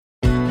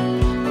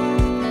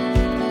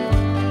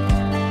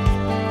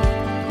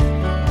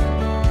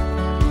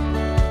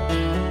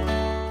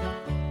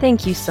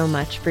Thank you so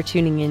much for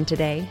tuning in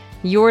today.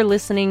 You're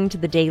listening to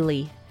The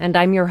Daily, and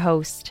I'm your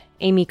host,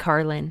 Amy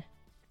Carlin.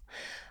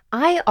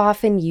 I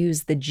often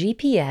use the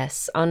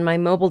GPS on my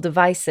mobile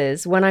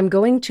devices when I'm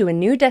going to a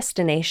new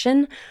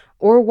destination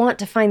or want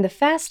to find the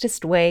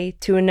fastest way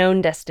to a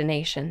known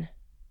destination.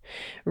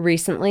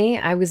 Recently,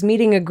 I was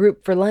meeting a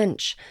group for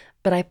lunch,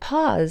 but I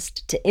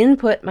paused to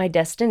input my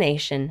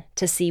destination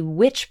to see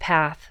which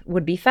path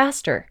would be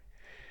faster.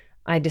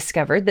 I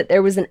discovered that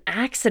there was an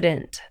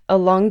accident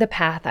along the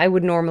path I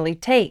would normally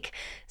take,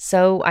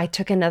 so I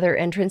took another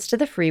entrance to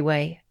the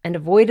freeway and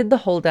avoided the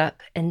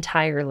holdup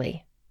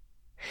entirely.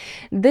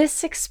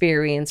 This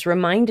experience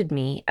reminded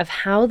me of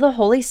how the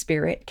Holy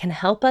Spirit can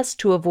help us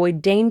to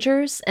avoid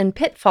dangers and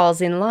pitfalls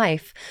in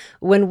life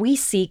when we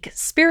seek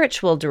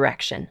spiritual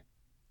direction.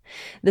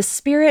 The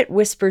Spirit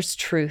whispers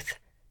truth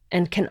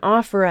and can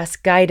offer us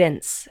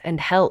guidance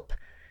and help.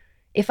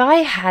 If I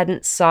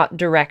hadn't sought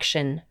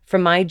direction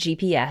from my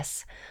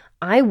GPS,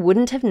 I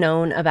wouldn't have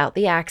known about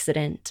the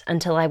accident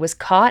until I was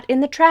caught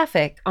in the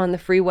traffic on the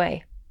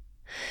freeway.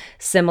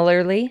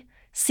 Similarly,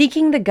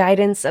 seeking the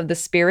guidance of the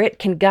Spirit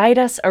can guide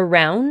us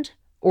around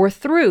or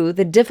through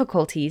the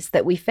difficulties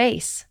that we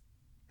face.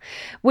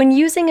 When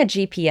using a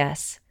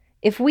GPS,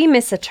 if we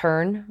miss a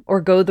turn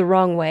or go the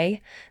wrong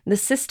way, the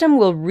system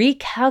will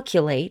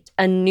recalculate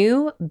a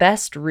new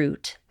best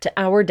route to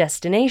our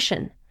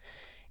destination.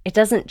 It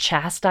doesn't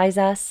chastise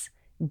us,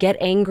 get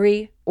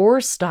angry,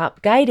 or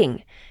stop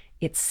guiding.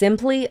 It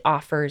simply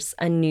offers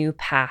a new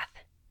path.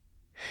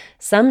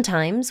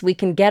 Sometimes we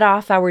can get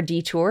off our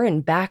detour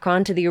and back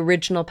onto the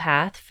original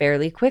path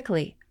fairly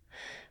quickly.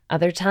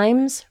 Other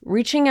times,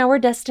 reaching our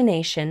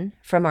destination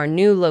from our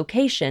new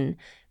location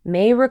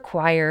may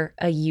require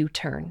a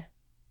U-turn.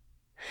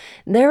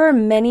 There are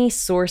many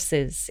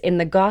sources in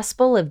the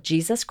gospel of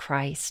Jesus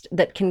Christ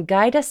that can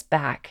guide us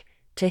back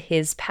to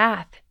His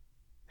path.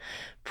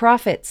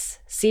 Prophets,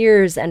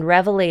 seers, and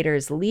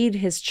revelators lead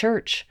His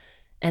church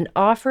and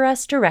offer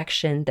us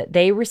direction that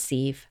they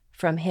receive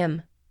from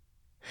Him.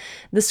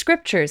 The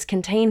Scriptures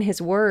contain His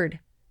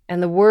word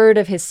and the word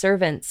of His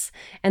servants,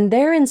 and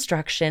their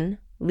instruction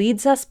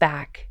leads us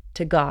back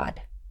to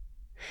God.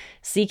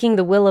 Seeking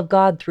the will of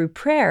God through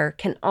prayer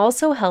can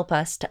also help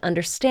us to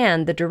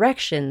understand the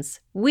directions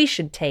we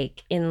should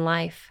take in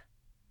life.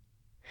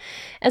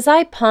 As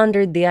I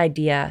pondered the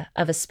idea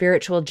of a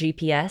spiritual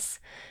GPS,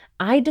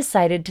 I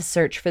decided to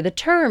search for the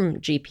term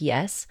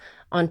GPS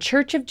on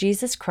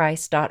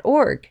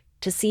churchofjesuschrist.org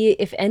to see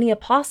if any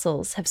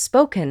apostles have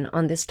spoken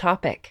on this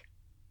topic.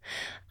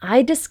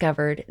 I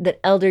discovered that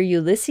Elder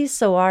Ulysses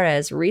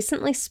Soares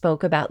recently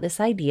spoke about this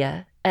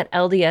idea at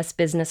LDS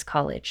Business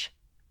College.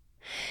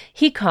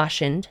 He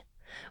cautioned,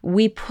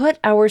 "We put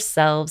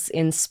ourselves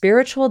in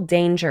spiritual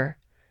danger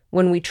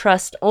when we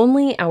trust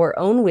only our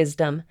own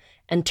wisdom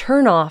and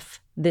turn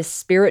off this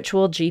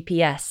spiritual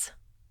GPS.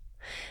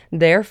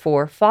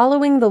 Therefore,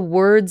 following the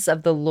words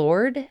of the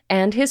Lord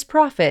and His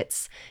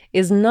prophets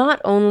is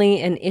not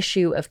only an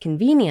issue of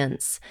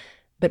convenience,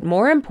 but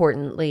more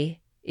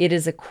importantly, it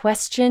is a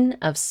question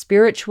of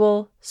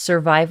spiritual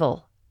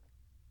survival."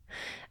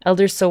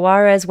 Elder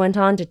Soares went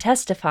on to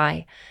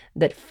testify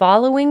that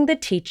following the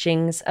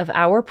teachings of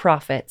our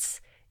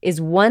prophets is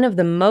one of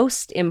the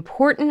most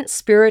important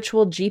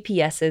spiritual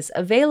GPSs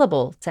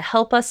available to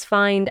help us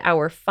find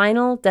our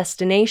final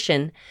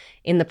destination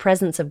in the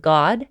presence of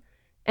God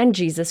and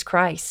Jesus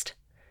Christ,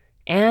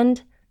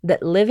 and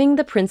that living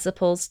the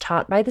principles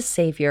taught by the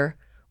Savior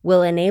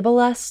will enable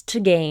us to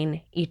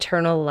gain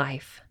eternal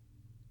life.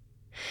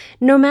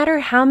 No matter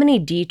how many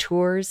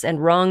detours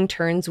and wrong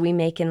turns we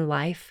make in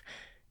life,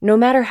 no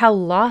matter how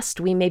lost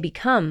we may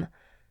become,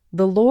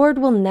 the Lord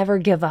will never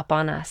give up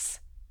on us.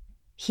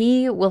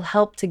 He will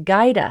help to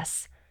guide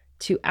us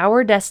to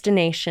our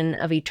destination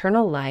of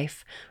eternal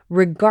life,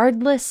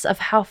 regardless of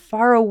how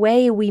far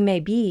away we may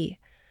be.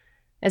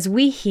 As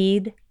we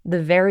heed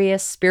the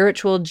various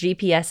spiritual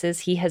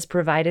GPSs He has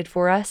provided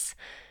for us,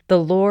 the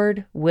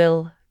Lord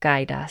will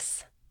guide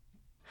us.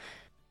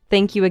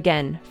 Thank you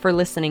again for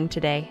listening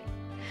today.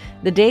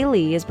 The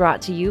Daily is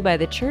brought to you by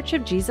the Church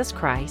of Jesus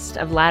Christ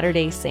of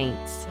Latter-day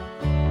Saints.